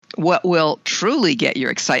What will truly get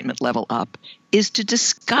your excitement level up is to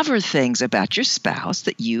discover things about your spouse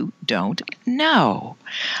that you don't know.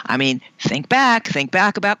 I mean, think back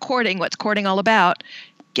about courting. What's courting all about?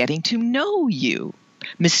 Getting to know you,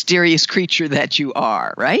 mysterious creature that you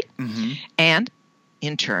are, right? Mm-hmm. And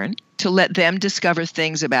in turn, to let them discover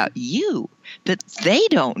things about you that they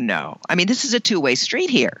don't know. I mean, this is a two-way street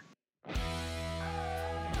here.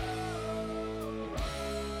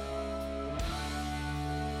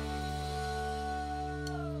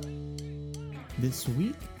 This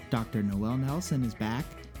week, Dr. Noelle Nelson is back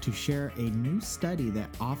to share a new study that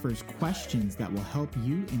offers questions that will help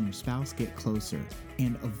you and your spouse get closer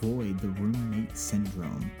and avoid the roommate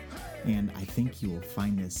syndrome. And I think you will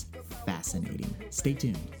find this fascinating. Stay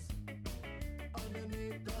tuned.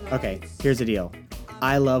 Okay, here's the deal.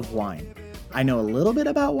 I love wine. I know a little bit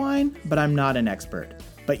about wine, but I'm not an expert.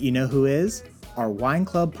 But you know who is? Our wine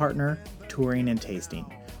club partner, Touring and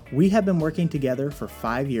Tasting. We have been working together for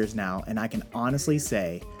 5 years now, and I can honestly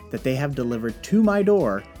say that they have delivered to my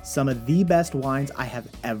door some of the best wines I have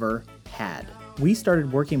ever had. We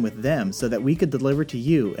started working with them so that we could deliver to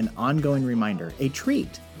you an ongoing reminder, a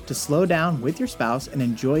treat, to slow down with your spouse and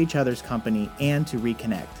enjoy each other's company and to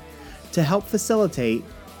reconnect. To help facilitate,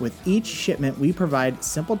 with each shipment, we provide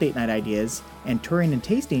simple date night ideas, and Touring and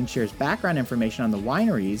Tasting shares background information on the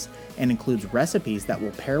wineries and includes recipes that will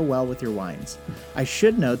pair well with your wines. I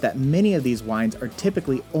should note that many of these wines are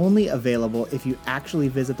typically only available if you actually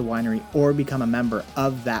visit the winery or become a member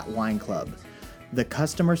of that wine club. The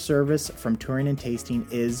customer service from Touring and Tasting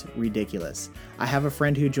is ridiculous. I have a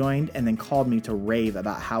friend who joined and then called me to rave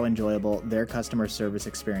about how enjoyable their customer service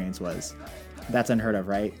experience was. That's unheard of,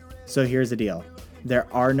 right? So here's the deal. There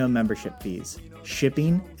are no membership fees.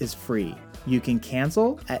 Shipping is free. You can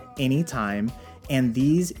cancel at any time, and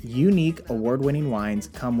these unique award-winning wines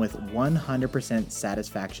come with 100%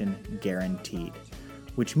 satisfaction guaranteed,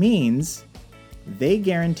 which means they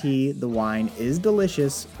guarantee the wine is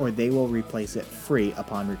delicious or they will replace it free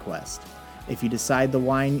upon request. If you decide the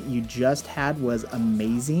wine you just had was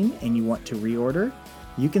amazing and you want to reorder,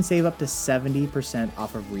 you can save up to 70%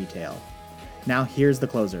 off of retail. Now here's the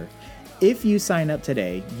closer. If you sign up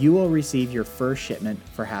today, you will receive your first shipment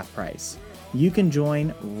for half price. You can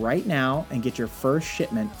join right now and get your first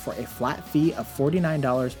shipment for a flat fee of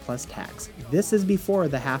 $49 plus tax. This is before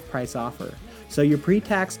the half price offer. So your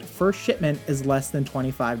pre-taxed first shipment is less than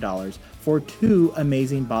 $25 for 2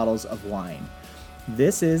 amazing bottles of wine.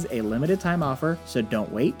 This is a limited time offer, so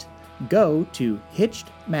don't wait. Go to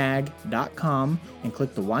hitchedmag.com and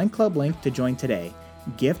click the wine club link to join today.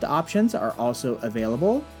 Gift options are also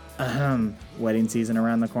available. Wedding season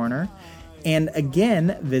around the corner. And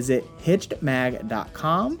again, visit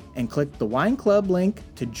hitchedmag.com and click the wine club link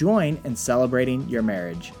to join in celebrating your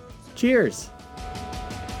marriage. Cheers!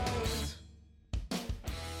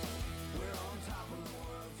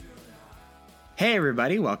 Hey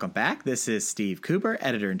everybody, welcome back. This is Steve Cooper,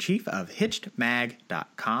 editor-in-chief of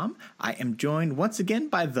hitchedmag.com. I am joined once again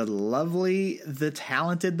by the lovely, the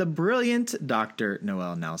talented, the brilliant Dr.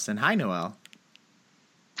 Noelle Nelson. Hi, Noelle.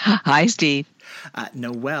 Hi, Steve.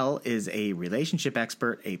 Noelle is a relationship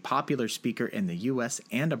expert, a popular speaker in the U.S.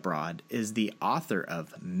 and abroad, is the author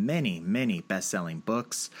of many, many best-selling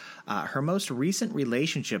books. Her most recent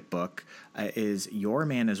relationship book is Your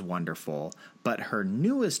Man is Wonderful, but her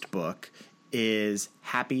newest book is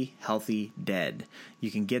Happy, Healthy, Dead. You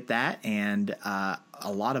can get that and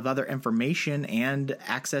a lot of other information and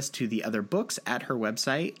access to the other books at her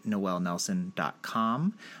website,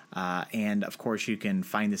 noellenelson.com. And, of course, you can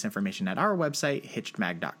find this information at our website,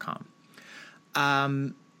 hitchedmag.com.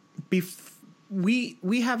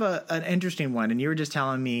 We have an interesting one, and you were just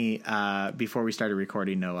telling me before we started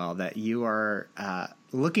recording, Noelle, that you are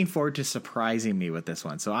looking forward to surprising me with this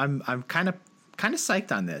one. So I'm kind of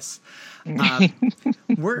psyched on this.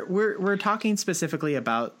 We're talking specifically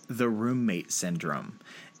about the roommate syndrome,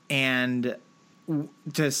 and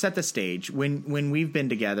to set the stage, when we've been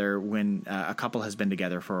together, when a couple has been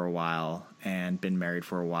together for a while and been married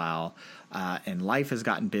for a while, and life has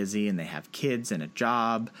gotten busy and they have kids and a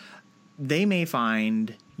job, you may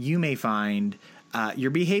find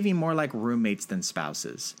you're behaving more like roommates than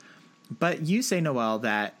spouses. But you say, Noelle,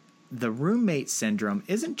 that the roommate syndrome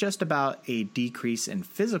isn't just about a decrease in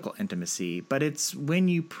physical intimacy, but it's when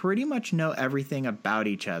you pretty much know everything about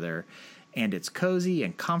each other and it's cozy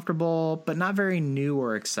and comfortable, but not very new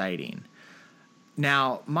or exciting.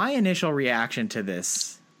 Now, my initial reaction to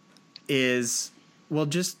this is, well,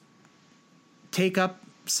 just take up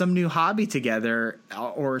some new hobby together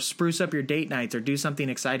or spruce up your date nights or do something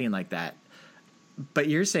exciting like that. But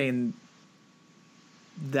you're saying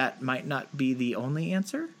that might not be the only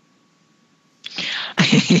answer?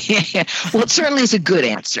 Well, it certainly is a good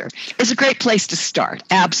answer. It's a great place to start.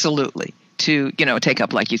 Absolutely. To, take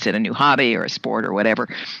up, like you said, a new hobby or a sport or whatever,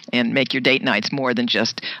 and make your date nights more than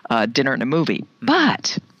just dinner and a movie.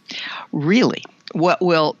 But really, what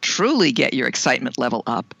will truly get your excitement level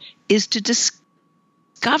up is to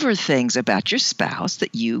discover things about your spouse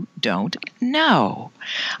that you don't know.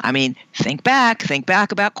 I mean, think back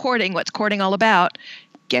about courting. What's courting all about?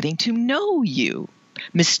 Getting to know you,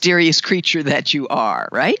 mysterious creature that you are,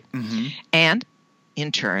 right? Mm-hmm. And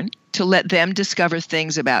in turn, to let them discover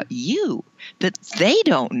things about you that they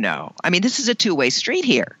don't know. I mean, this is a two-way street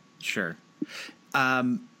here. Sure.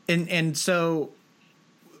 And so,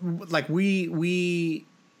 like, we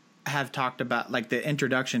have talked about, like, the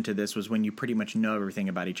introduction to this was when you pretty much know everything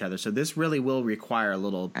about each other. So this really will require a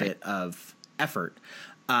little bit of effort.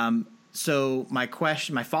 So my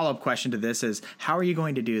follow-up question to this is, how are you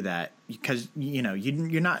going to do that? Because,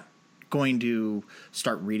 you're not going to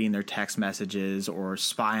start reading their text messages or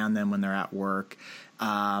spy on them when they're at work.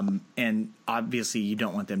 And obviously you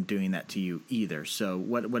don't want them doing that to you either. So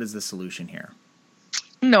what is the solution here?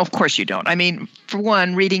 No, of course you don't. I mean, for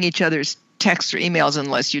one, reading each other's texts or emails,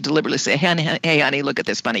 unless you deliberately say, hey, honey, look at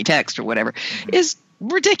this funny text or whatever, is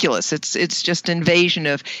ridiculous. It's just invasion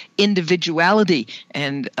of individuality.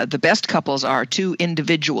 And the best couples are two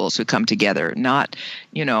individuals who come together, not,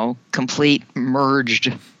 complete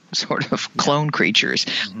merged sort of clone creatures.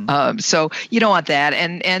 Mm-hmm. So you don't want that.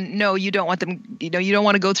 And no, you don't want them, you don't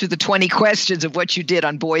want to go through the 20 questions of what you did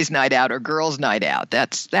on boys' night out or girls' night out.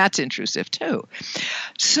 That's intrusive too.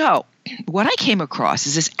 So what I came across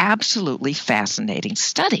is this absolutely fascinating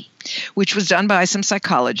study, which was done by some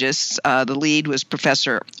psychologists. The lead was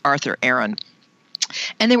Professor Arthur Aaron.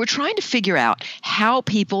 And they were trying to figure out how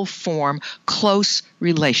people form close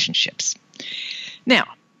relationships. Now,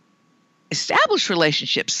 established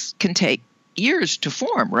relationships can take years to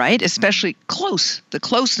form, right? Especially close. The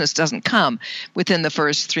closeness doesn't come within the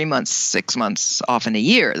first 3 months, 6 months, often a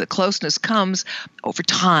year. The closeness comes over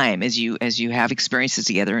time as you have experiences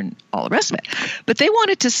together and all the rest of it. But they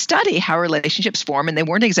wanted to study how relationships form, and they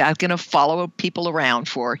weren't exactly going to follow people around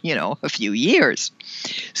for, a few years.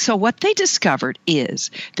 So what they discovered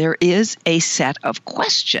is there is a set of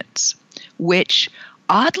questions which,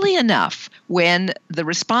 oddly enough, when the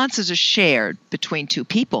responses are shared between two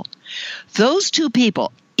people, those two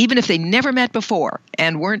people, even if they never met before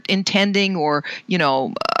and weren't intending or,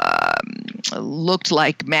 looked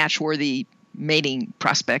like match-worthy mating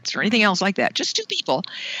prospects or anything else like that, just two people,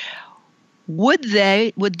 would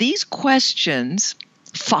these questions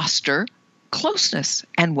foster closeness?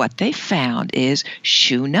 And what they found is,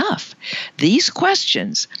 sure enough, these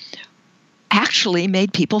questions actually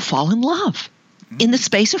made people fall in love in the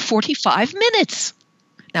space of 45 minutes.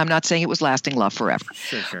 Now, I'm not saying it was lasting love forever,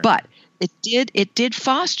 sure. But it did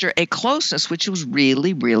foster a closeness which was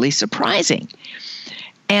really, really surprising.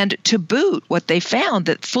 And to boot, what they found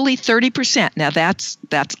that fully 30%, now that's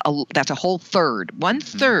a whole third,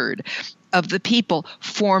 1/3 of the people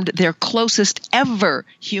formed their closest ever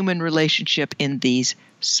human relationship in these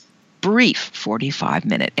brief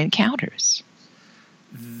 45-minute encounters.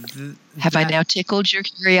 Have I now tickled your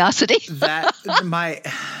curiosity?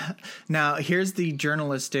 Now here's the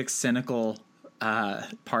journalistic cynical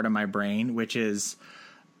part of my brain, which is,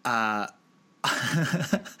 was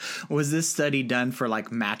this study done for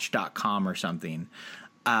like Match.com or something?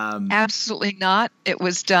 Absolutely not. It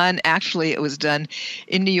was done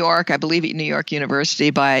in New York, I believe at New York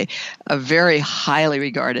University, by a very highly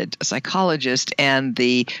regarded psychologist, and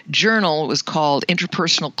the journal was called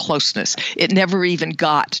Interpersonal Closeness. It never even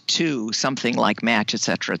got to something like Match, et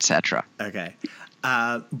cetera, et cetera. Okay.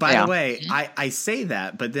 By the way, I say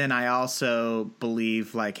that, but then I also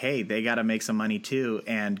believe, like, hey, they got to make some money too,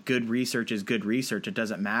 and good research is good research. It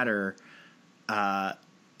doesn't matter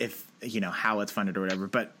if how it's funded or whatever,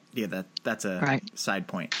 but yeah, that's a side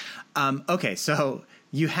point. Okay, so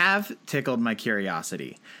you have tickled my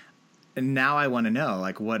curiosity, and now I want to know,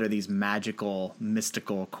 like, what are these magical,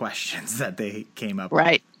 mystical questions that they came up with?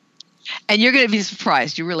 Right. And you're going to be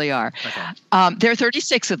surprised. You really are. Okay. There are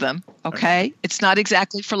 36 of them. Okay. It's not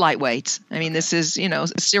exactly for lightweights. I mean, this is, a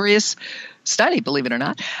serious study, believe it or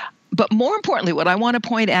not. But more importantly, what I want to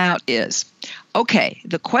point out is, okay,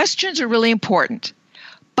 the questions are really important,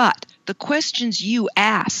 but the questions you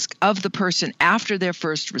ask of the person after their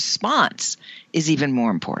first response is even more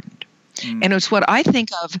important. And it's what I think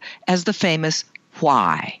of as the famous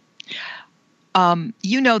why.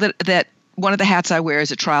 That one of the hats I wear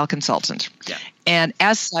is a trial consultant. Yeah. And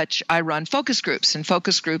as such, I run focus groups. And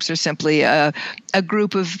focus groups are simply a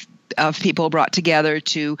group of of people brought together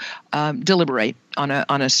to deliberate on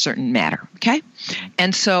a certain matter. Okay,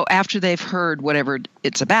 and so after they've heard whatever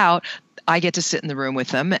it's about, I get to sit in the room with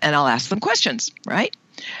them and I'll ask them questions, right?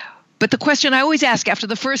 But the question I always ask after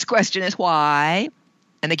the first question is why,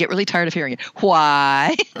 and they get really tired of hearing it.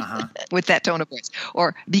 Why, with that tone of voice,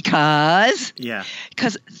 or because,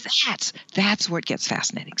 because that's where it gets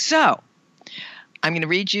fascinating. So I'm going to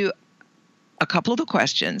read you a couple of the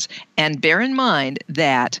questions, and bear in mind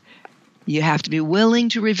that you have to be willing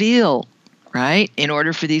to reveal, right, in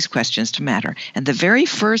order for these questions to matter. And the very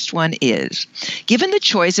first one is, given the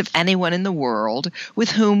choice of anyone in the world,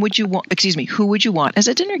 with who would you want as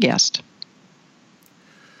a dinner guest?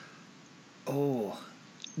 Oh,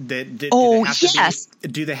 yes.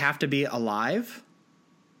 Do they have to be alive?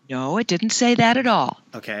 No, it didn't say that at all.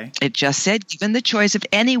 Okay. It just said, given the choice of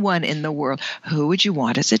anyone in the world, who would you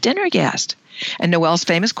want as a dinner guest? And Noelle's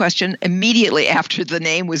famous question immediately after the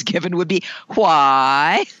name was given would be,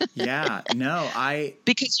 why? Yeah, no,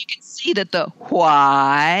 because you can see that the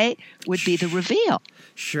why would be the reveal.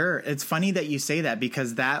 Sure. It's funny that you say that,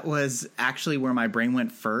 because that was actually where my brain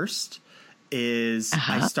went first.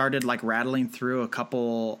 I started like rattling through a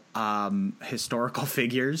couple historical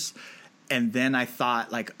figures, and then I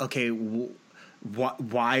thought like, okay,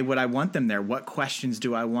 why would I want them there? What questions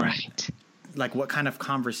do I want? Right. Like, what kind of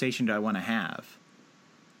conversation do I want to have?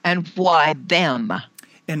 And why them?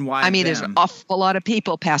 And why them? There's an awful lot of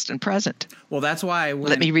people, past and present. Well, that's why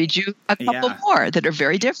Let me read you a couple more that are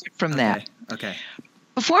very different from that. Okay.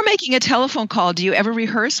 Before making a telephone call, do you ever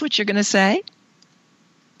rehearse what you're going to say?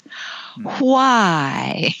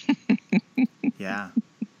 Why? Yeah.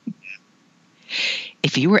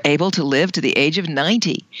 If you were able to live to the age of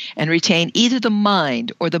 90 and retain either the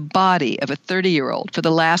mind or the body of a 30-year-old for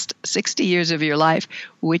the last 60 years of your life,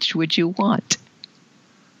 which would you want?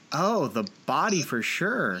 Oh, the body for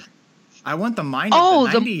sure. I want the mind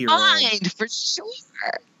of the 90-year-old. Oh, the mind for sure.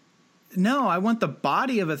 No, I want the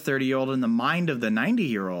body of a 30-year-old and the mind of the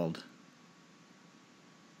 90-year-old.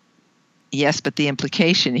 Yes, but the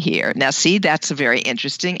implication here. Now, see, that's a very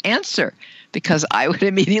interesting answer, because I would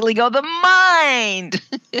immediately go the mind.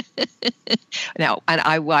 Now,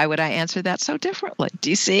 why would I answer that so differently?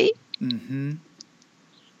 Do you see? Mm-hmm.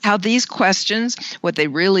 How these questions, what they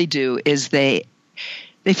really do is they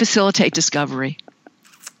facilitate discovery,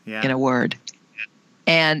 in a word.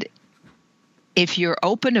 And if you're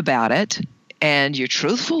open about it and you're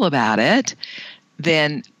truthful about it,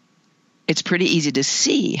 then it's pretty easy to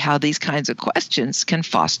see how these kinds of questions can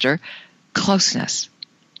foster closeness.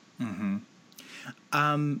 Mm-hmm.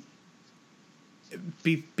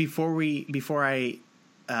 Before I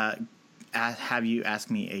have you ask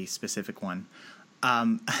me a specific one,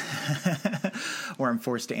 where I'm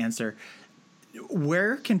forced to answer,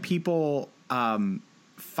 where can people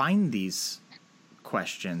find these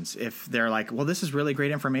questions if they're like, well, this is really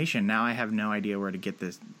great information, now I have no idea where to get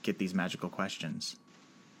these magical questions?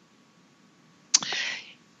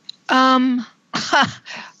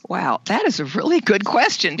 Wow, that is a really good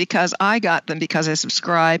question, because I got them because I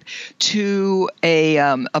subscribe to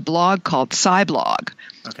a blog called Psyblog.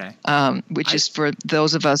 Okay. Which is for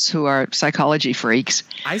those of us who are psychology freaks.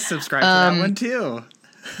 I subscribe to that one too.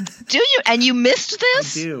 Do you? And you missed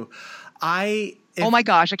this? I do. Oh my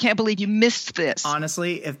gosh, I can't believe you missed this.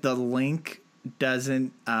 Honestly, if the link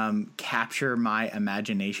doesn't capture my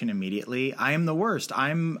imagination immediately, I am the worst.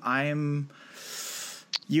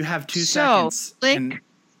 You have 2 seconds.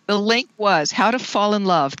 The link was How to Fall in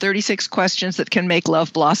Love, 36 Questions That Can Make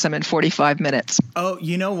Love Blossom in 45 Minutes. Oh,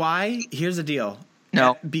 you know why? Here's the deal.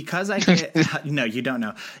 No. Because I can't. No, you don't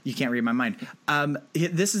know. You can't read my mind.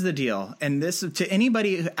 This is the deal. And this, to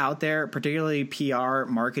anybody out there, particularly PR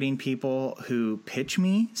marketing people who pitch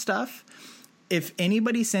me stuff, if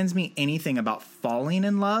anybody sends me anything about falling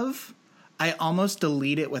in love, I almost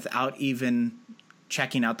delete it without even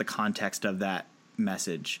checking out the context of that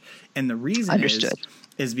message. And the reason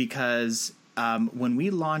is because when we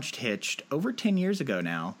launched Hitched over 10 years ago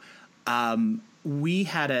now, we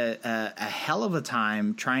had a hell of a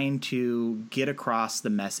time trying to get across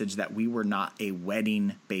the message that we were not a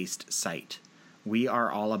wedding-based site. We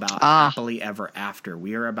are all about happily ever after.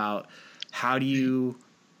 We are about how do you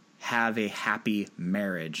have a happy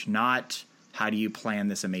marriage, not how do you plan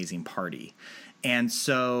this amazing party. And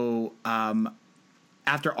so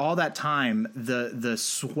after all that time, the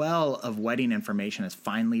swell of wedding information has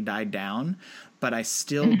finally died down, but I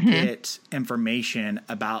still get information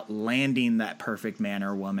about landing that perfect man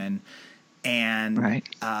or woman And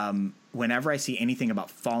whenever I see anything about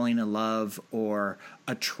falling in love or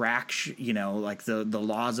attraction, like the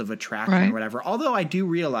laws of attraction or whatever, although I do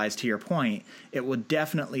realize, to your point, it would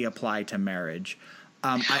definitely apply to marriage.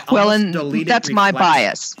 That's my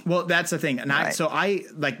bias. Well, that's the thing. And I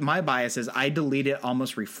my bias is I delete it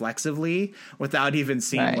almost reflexively without even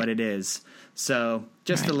seeing what it is. So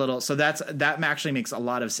just a little, so that actually makes a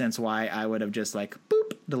lot of sense why I would have just like,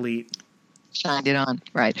 boop, delete. Shined it on.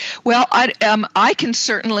 Right. Well, I can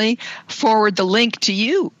certainly forward the link to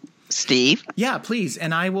you, Steve. Yeah, please.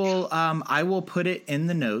 And I will put it in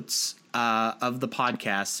the notes of the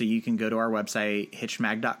podcast, so you can go to our website,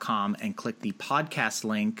 hitchmag.com, and click the podcast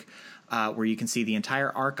link where you can see the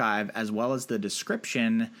entire archive as well as the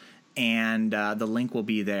description, and the link will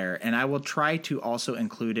be there. And I will try to also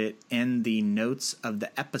include it in the notes of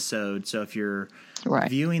the episode. So if you're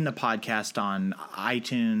viewing the podcast on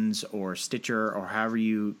iTunes or Stitcher or however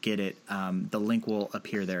you get it, the link will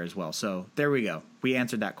appear there as well. So there we go. We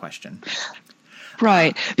answered that question.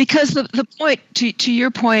 Right. Because the point, to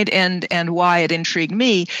your point and why it intrigued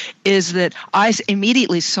me, is that I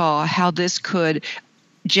immediately saw how this could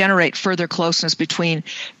generate further closeness between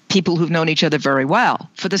people who've known each other very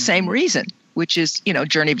well for the same reason, which is,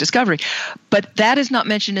 journey of discovery. But that is not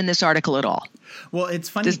mentioned in this article at all. Well, it's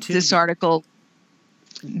funny, too. This article,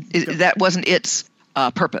 that wasn't its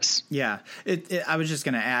purpose. Yeah. I was just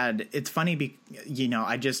going to add, it's funny,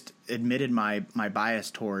 I just admitted my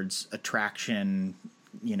bias towards attraction,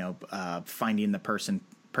 finding the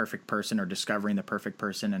perfect person or discovering the perfect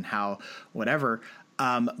person and how whatever.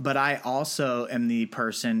 But I also am the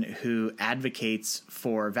person who advocates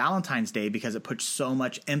for Valentine's Day because it puts so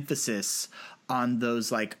much emphasis on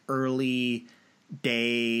those like early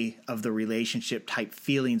day of the relationship type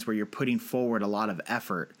feelings where you're putting forward a lot of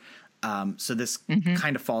effort. So this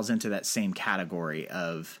kind of falls into that same category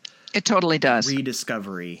of it totally does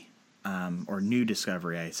rediscovery, or new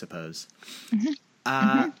discovery, I suppose.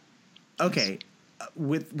 Okay.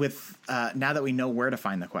 With now that we know where to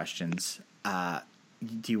find the questions,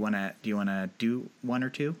 do you want to do one or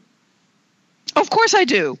two? Of course I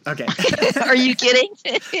do. Okay. Are you kidding?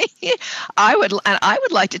 I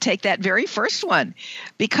would like to take that very first one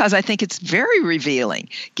because I think it's very revealing.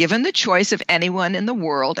 Given the choice of anyone in the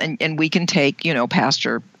world, and we can take, past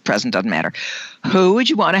or present, doesn't matter. Who would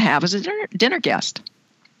you want to have as a dinner guest?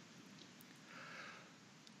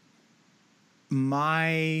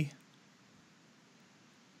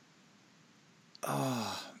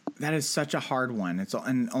 That is such a hard one. It's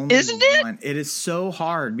only Isn't it? one. It is so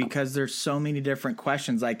hard because there's so many different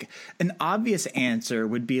questions. Like an obvious answer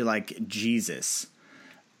would be like Jesus,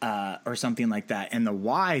 or something like that. And the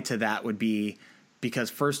why to that would be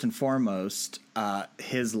because first and foremost,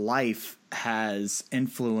 his life has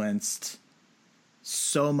influenced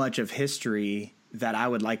so much of history that I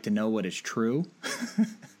would like to know what is true,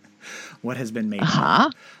 what has been made.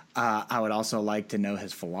 I would also like to know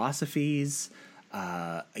his philosophies.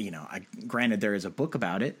 Granted, there is a book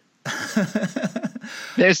about it.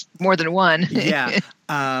 There's more than one. Yeah.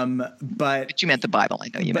 But you meant the Bible. I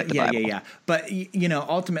know you meant the Bible. Yeah. But,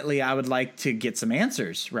 ultimately I would like to get some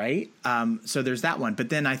answers, right? So there's that one. But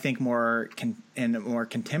then I think in a more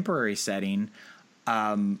contemporary setting,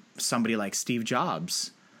 somebody like Steve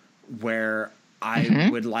Jobs, where I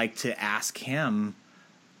would like to ask him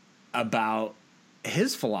about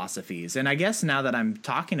his philosophies. And I guess now that I'm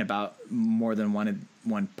talking about more than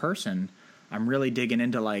one person, I'm really digging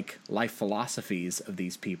into like life philosophies of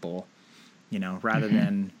these people, rather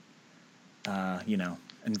than,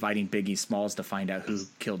 inviting Biggie Smalls to find out who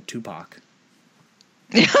killed Tupac.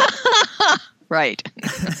 Right.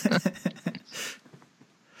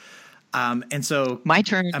 And so my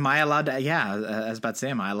turn. Am I allowed to? Yeah, I was about to say,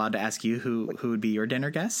 am I allowed to ask you who would be your dinner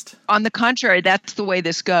guest? On the contrary, that's the way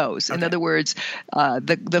this goes. Okay. In other words,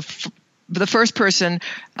 the first person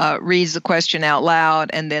reads the question out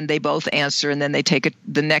loud, and then they both answer, and then they take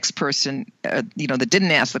the next person, that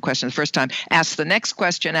didn't ask the question the first time, asks the next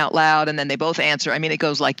question out loud, and then they both answer. I mean, it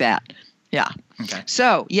goes like that. Yeah. Okay.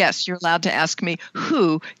 So, yes, you're allowed to ask me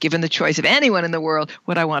who, given the choice of anyone in the world,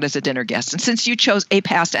 would I want as a dinner guest. And since you chose a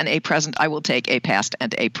past and a present, I will take a past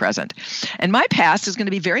and a present. And my past is going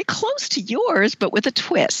to be very close to yours, but with a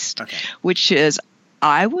twist, which is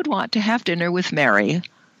I would want to have dinner with Mary,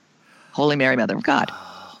 Holy Mary, Mother of God.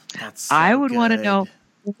 Oh, that's so I would want to know,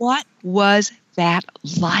 what was that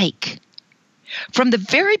like? From the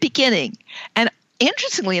very beginning. And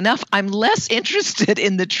interestingly enough, I'm less interested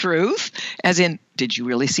in the truth, as in, did you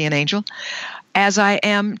really see an angel? As I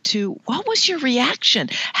am to, what was your reaction?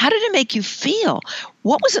 How did it make you feel?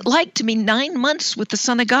 What was it like to be 9 months with the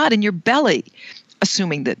Son of God in your belly?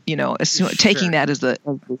 assuming that, taking that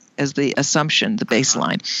as the assumption, the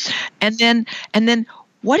baseline. And then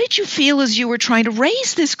what did you feel as you were trying to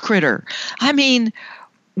raise this critter? I mean,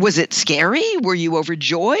 was it scary? Were you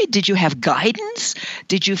overjoyed? Did you have guidance?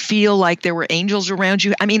 Did you feel like there were angels around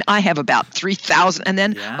you? I mean, I have about 3,000. And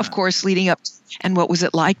then, of course, leading up. And what was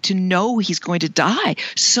it like to know he's going to die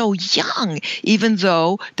so young, even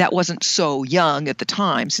though that wasn't so young at the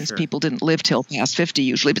time, since people didn't live till past 50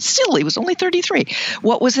 usually. But still, he was only 33.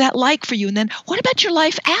 What was that like for you? And then what about your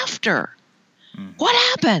life after? What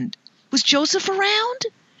happened? Was Joseph around?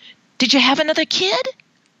 Did you have another kid?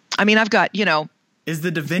 I mean, I've got, Is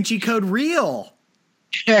the Da Vinci Code real?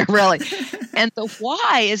 Really. And the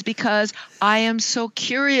why is because I am so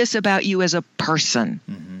curious about you as a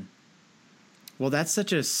person. Well, that's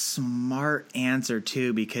such a smart answer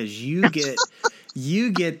too, because you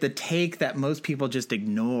get the take that most people just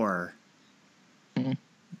ignore.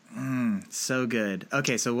 So good.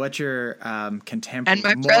 Okay, so what's your contemporary?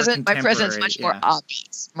 And my present's much more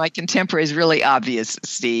obvious. My contemporary is really obvious,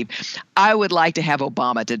 Steve. I would like to have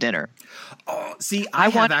Obama to dinner. Oh, see,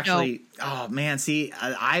 I've actually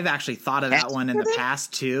thought of that one in the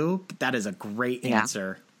past too. That is a great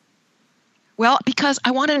answer. Well, because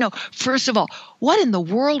I want to know, first of all, what in the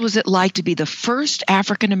world was it like to be the first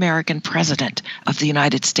African-American president of the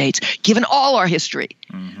United States, given all our history?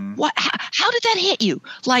 How did that hit you?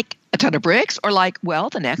 Like a ton of bricks, or like, well,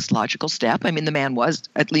 the next logical step? I mean, the man was,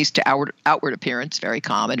 at least to outward appearance, very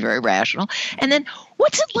calm and very rational. And then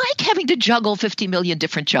what's it like having to juggle 50 million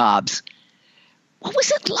different jobs? What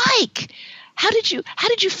was it like? How did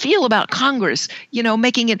you feel about Congress,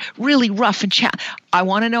 making it really rough and I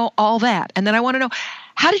want to know all that. And then I want to know,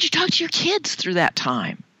 how did you talk to your kids through that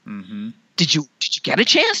time? Did you get a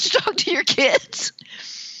chance to talk to your kids?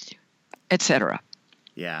 Etc.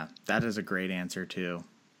 Yeah, that is a great answer too.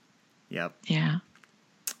 Yep. Yeah.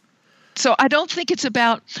 So I don't think it's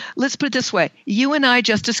about, let's put it this way. You and I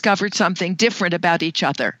just discovered something different about each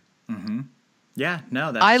other. Yeah,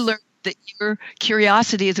 no, I learned that your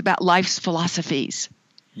curiosity is about life's philosophies.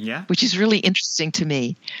 Yeah. Which is really interesting to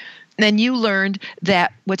me. And then you learned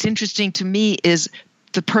that what's interesting to me is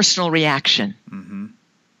the personal reaction.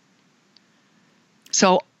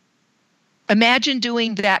 So imagine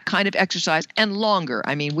doing that kind of exercise and longer.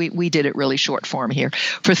 I mean, we did it really short form here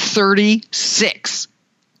for 36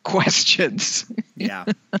 questions. Yeah.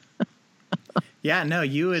 Yeah, no,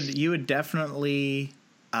 you would definitely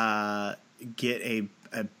get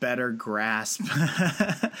a better grasp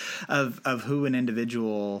of who an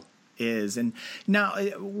individual is. And now,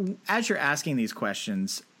 as you're asking these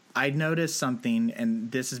questions, I noticed something,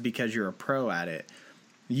 and this is because you're a pro at it.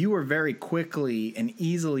 You were very quickly and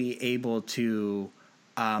easily able to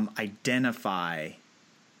identify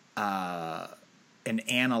and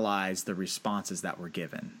analyze the responses that were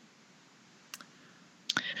given.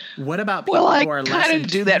 What about people who are less in tune? Well, I kind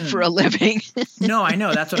of do that for a living. No, I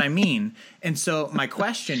know. That's what I mean. And so my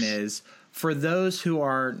question is, for those who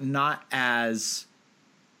are not as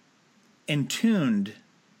in tuned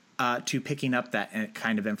to picking up that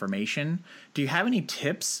kind of information, do you have any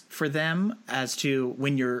tips for them as to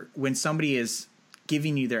when somebody is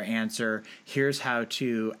giving you their answer, here's how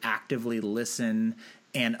to actively listen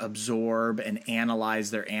and absorb and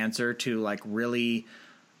analyze their answer to like really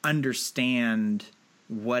understand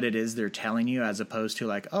what it is they're telling you, as opposed to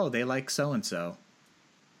like, oh, they like so-and-so.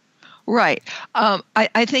 Right.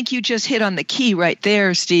 I think you just hit on the key right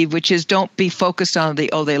there, Steve, which is don't be focused on they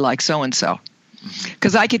like so-and-so.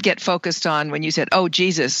 Because I could get focused on when you said, oh,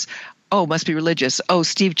 Jesus, oh, must be religious. Oh,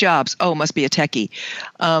 Steve Jobs, oh, must be a techie.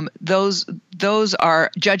 Those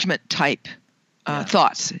are judgment type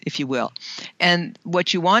thoughts, if you will. And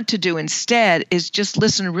what you want to do instead is just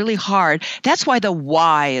listen really hard. That's why the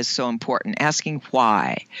why is so important, asking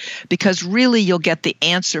why. Because really you'll get the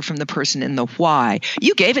answer from the person in the why.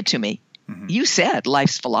 You gave it to me. You said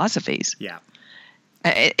life's philosophies. Yeah.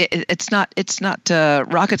 It's not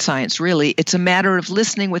rocket science, really. It's a matter of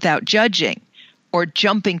listening without judging or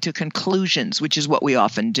jumping to conclusions, which is what we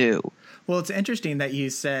often do. Well, it's interesting that you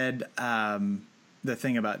said the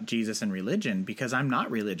thing about Jesus and religion, because I'm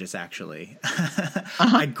not religious, actually.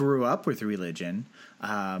 I grew up with religion.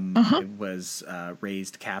 I was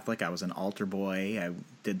raised Catholic. I was an altar boy. I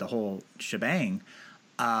did the whole shebang.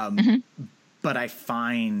 But I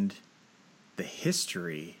find the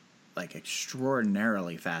history like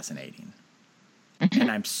extraordinarily fascinating.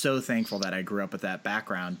 And I'm so thankful that I grew up with that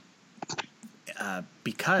background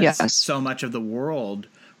because so much of the world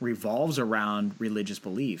revolves around religious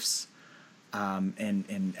beliefs.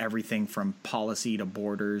 and everything from policy to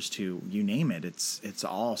borders to you name it. It's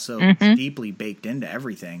all so deeply baked into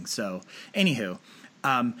everything. So anywho,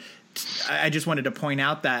 I just wanted to point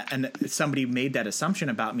out that, and somebody made that assumption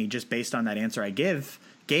about me just based on that answer I gave,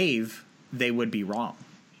 they would be wrong.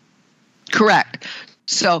 Correct.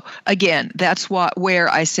 So again, that's where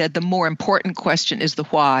I said the more important question is the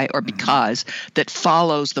why or because that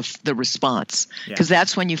follows the response, because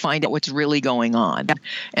that's when you find out what's really going on.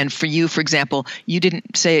 And for you, for example, you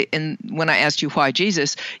didn't say, when I asked you why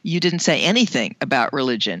Jesus, you didn't say anything about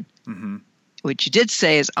religion. Mm-hmm. What you did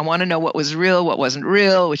say is, I want to know what was real, what wasn't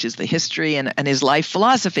real, which is the history and his life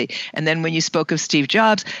philosophy. And then when you spoke of Steve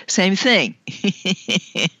Jobs, same thing.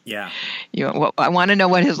 Yeah. I want to know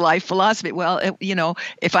what his life philosophy. Well,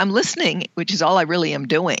 if I'm listening, which is all I really am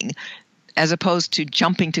doing, as opposed to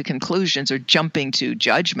jumping to conclusions or jumping to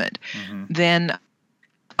judgment, then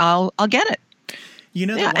I'll get it.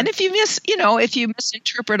 And if you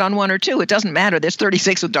misinterpret on one or two, it doesn't matter. There's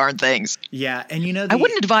 36 of darn things. Yeah, and I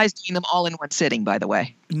wouldn't advise doing them all in one sitting, by the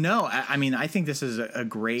way. No, I mean, I think this is a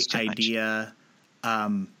great idea.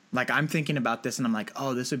 Like, I'm thinking about this, and I'm like,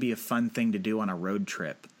 oh, this would be a fun thing to do on a road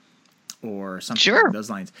trip or something along those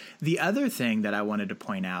lines. The other thing that I wanted to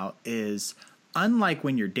point out is, unlike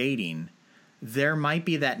when you're dating, there might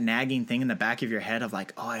be that nagging thing in the back of your head of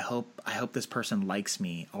like, oh, I hope this person likes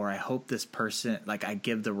me, or I hope this person, like, I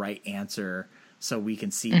give the right answer so we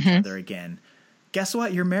can see each other again. Guess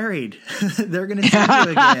what? You're married. They're going to see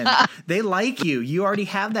you again. They like you. You already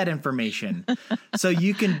have that information. So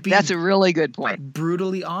you can be That's a really good point.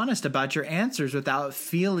 Brutally honest about your answers without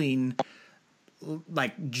feeling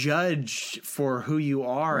like judged for who you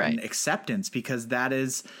are and acceptance, because that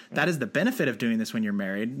is the benefit of doing this when you're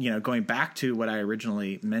married. Going back to what I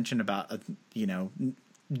originally mentioned about,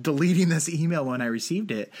 deleting this email when I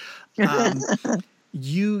received it.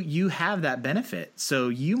 You have that benefit. So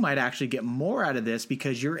you might actually get more out of this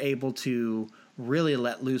because you're able to really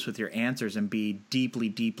let loose with your answers and be deeply,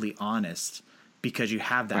 deeply honest because you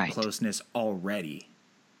have that closeness already.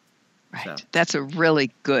 Right. So. That's a really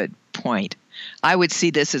good point. I would see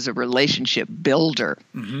this as a relationship builder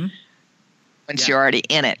once you're already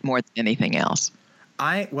in it more than anything else.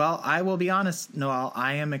 I will be honest, Noelle,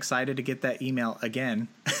 I am excited to get that email again.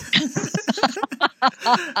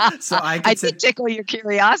 So I did tickle your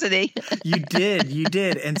curiosity. You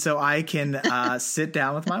did. And so I can sit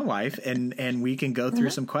down with my wife and we can go through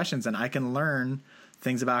some questions and I can learn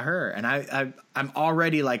things about her. And I'm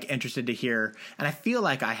already like interested to hear. And I feel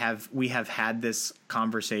like we have had this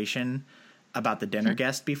conversation about the dinner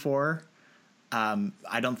guest before.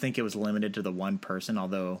 I don't think it was limited to the one person,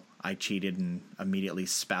 although I cheated and immediately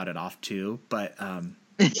spouted off too. But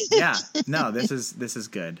this is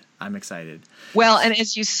good. I'm excited. Well, and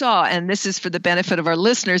as you saw, and this is for the benefit of our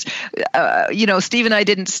listeners, Steve and I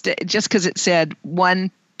didn't just because it said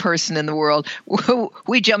one person in the world,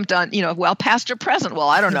 we jumped on, past or present. Well,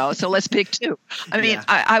 I don't know. So let's pick two. I mean,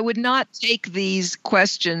 I would not take these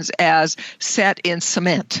questions as set in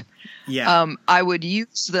cement. Yeah. I would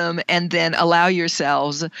use them and then allow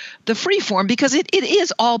yourselves the free form, because it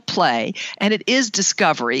is all play and it is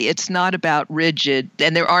discovery. It's not about rigid,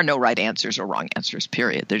 and there are no right answers or wrong answers,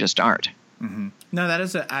 period. There just aren't. Mm-hmm. No, that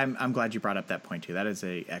is I'm glad you brought up that point too. That is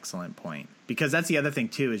a excellent point, because that's the other thing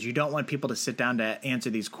too, is you don't want people to sit down to answer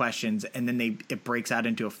these questions and then it breaks out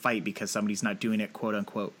into a fight because somebody's not doing it quote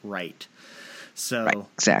unquote right. So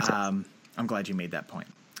exactly. I'm glad you made that point.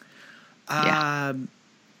 Yeah.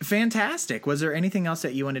 Fantastic. Was there anything else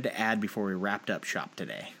that you wanted to add before we wrapped up shop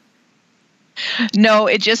today? No,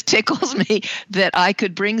 it just tickles me that I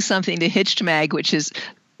could bring something to Hitched Mag, which is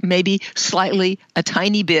maybe slightly a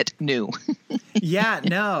tiny bit new. Yeah,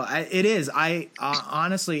 no, it is. I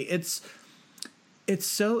honestly, it's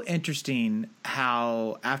so interesting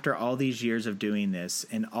how after all these years of doing this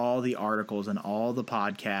and all the articles and all the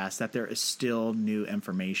podcasts, that there is still new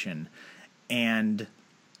information. And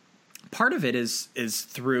part of it is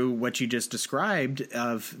through what you just described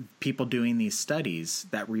of people doing these studies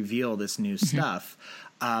that reveal this new stuff.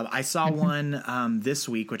 I saw one this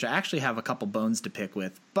week, which I actually have a couple bones to pick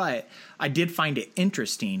with, but I did find it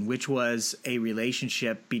interesting, which was a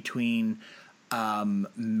relationship between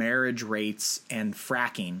marriage rates and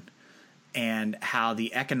fracking, and how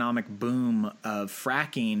the economic boom of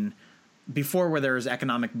fracking, before where there was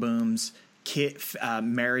economic booms,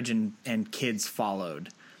 marriage and kids followed.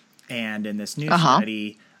 And in this new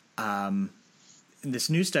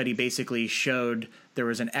study, basically showed there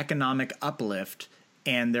was an economic uplift,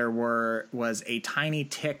 and there was a tiny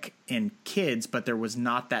tick in kids, but there was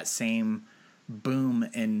not that same boom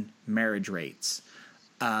in marriage rates.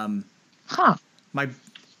 My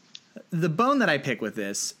The bone that I pick with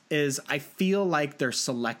this is I feel like they're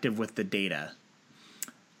selective with the data.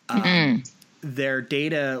 Their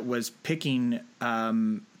data was picking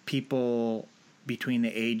people between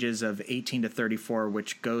the ages of 18 to 34,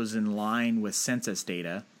 which goes in line with census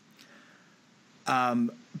data.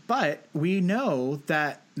 But we know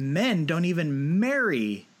that men don't even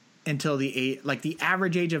marry until the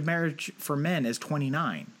average age of marriage for men is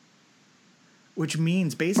 29, which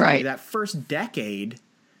means basically that first decade,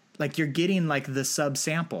 like you're getting like the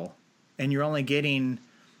subsample and you're only getting,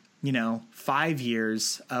 5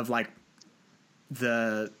 years of like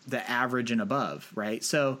the average and above. Right.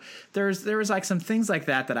 So there was like some things like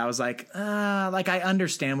that I was like I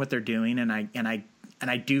understand what they're doing and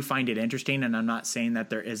I do find it interesting, and I'm not saying that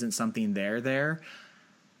there isn't something there,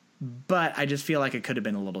 but I just feel like it could have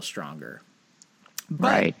been a little stronger.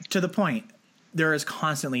 But to the point, there is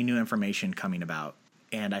constantly new information coming about,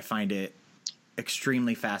 and I find it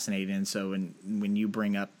extremely fascinating. And so when you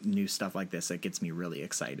bring up new stuff like this, it gets me really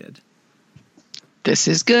excited. This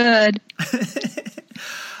is good.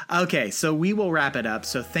 Okay, so we will wrap it up.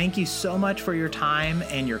 So thank you so much for your time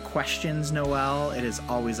and your questions, Noelle. It is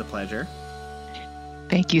always a pleasure.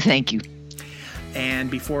 Thank you.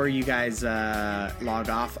 And before you guys log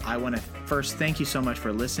off, I want to first thank you so much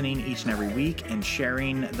for listening each and every week and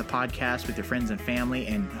sharing the podcast with your friends and family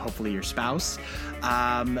and hopefully your spouse.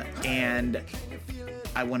 And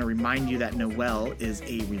I want to remind you that Noelle is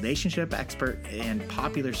a relationship expert and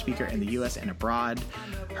popular speaker in the U.S. and abroad.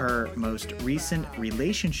 Her most recent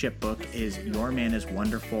relationship book is Your Man is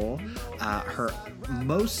Wonderful. Her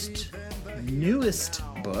most newest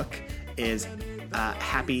book is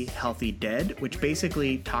Happy, Healthy, Dead, which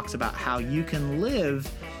basically talks about how you can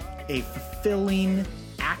live a fulfilling,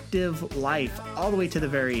 active life all the way to the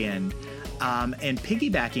very end. And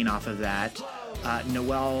piggybacking off of that,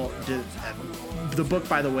 Noelle, the book,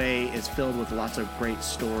 by the way, is filled with lots of great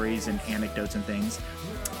stories and anecdotes and things.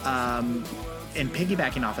 And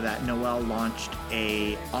piggybacking off of that, Noelle launched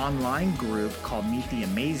a online group called Meet the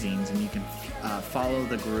Amazings, and you can follow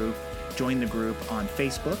the group, join the group on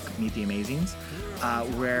Facebook, Meet the Amazings,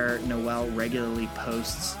 where Noelle regularly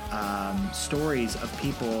posts stories of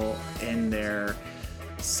people in their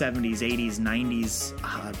 70s, 80s, 90s,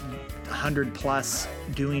 100 plus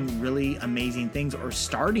doing really amazing things or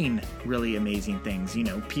starting really amazing things.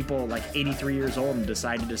 People like 83 years old and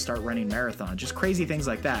decided to start running marathons, just crazy things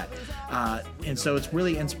like that. And so it's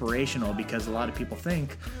really inspirational because a lot of people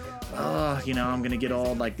think, I'm going to get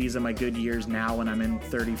old. Like, these are my good years now when I'm in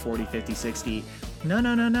 30, 40, 50, 60.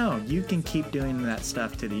 No. You can keep doing that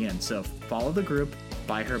stuff to the end. So follow the group,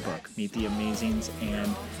 buy her book, Meet the Amazings and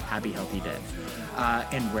Happy, Healthy, Dead.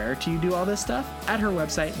 And where do you do all this stuff? At her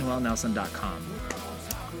website, noellenelson.com.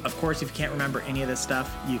 Of course, if you can't remember any of this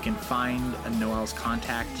stuff, you can find Noelle's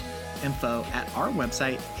contact info at our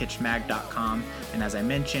website, hitchedmag.com. And as I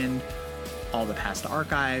mentioned, all the past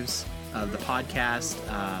archives of the podcast,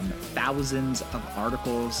 thousands of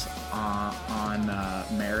articles on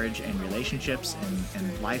marriage and relationships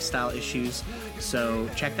and lifestyle issues. So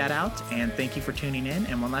check that out, and thank you for tuning in.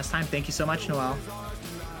 And one last time, thank you so much, Noelle.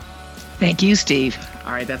 Thank you, Steve.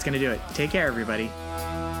 All right, that's going to do it. Take care, everybody.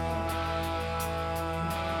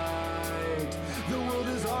 The world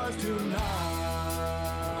is ours tonight.